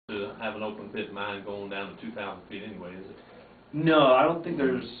have an open pit mine going down to 2,000 feet anyway, is it? No, I don't think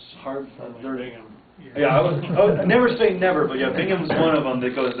there's Bingham. Yeah, I would never say never, but yeah, Bingham's one of them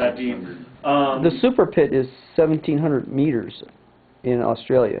that goes that deep. The SuperPit is 1,700 meters in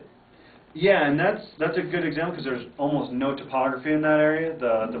Australia. Yeah, and that's a good example because there's almost no topography in that area.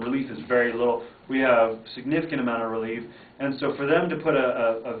 The relief is very little. We have significant amount of relief, and so for them to put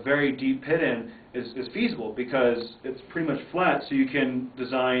a very deep pit in is feasible because it's pretty much flat, so you can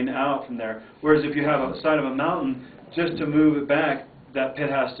design out from there. Whereas if you have a side of a mountain, just to move it back, that pit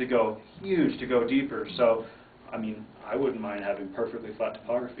has to go huge to go deeper. So, I mean, I wouldn't mind having perfectly flat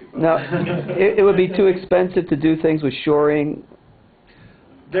topography. But Now, it would be too expensive to do things with shoring.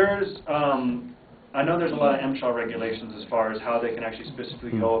 There's, I know there's a lot of MSHA regulations as far as how they can actually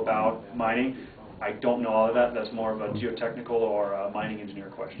specifically go about mining. I don't know all of that. That's more of a geotechnical or a mining engineer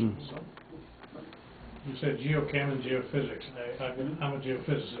question. So. You said geochem and geophysics. I'm a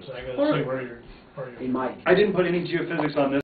geophysicist. I got to see where you're. I didn't put any geophysics on this.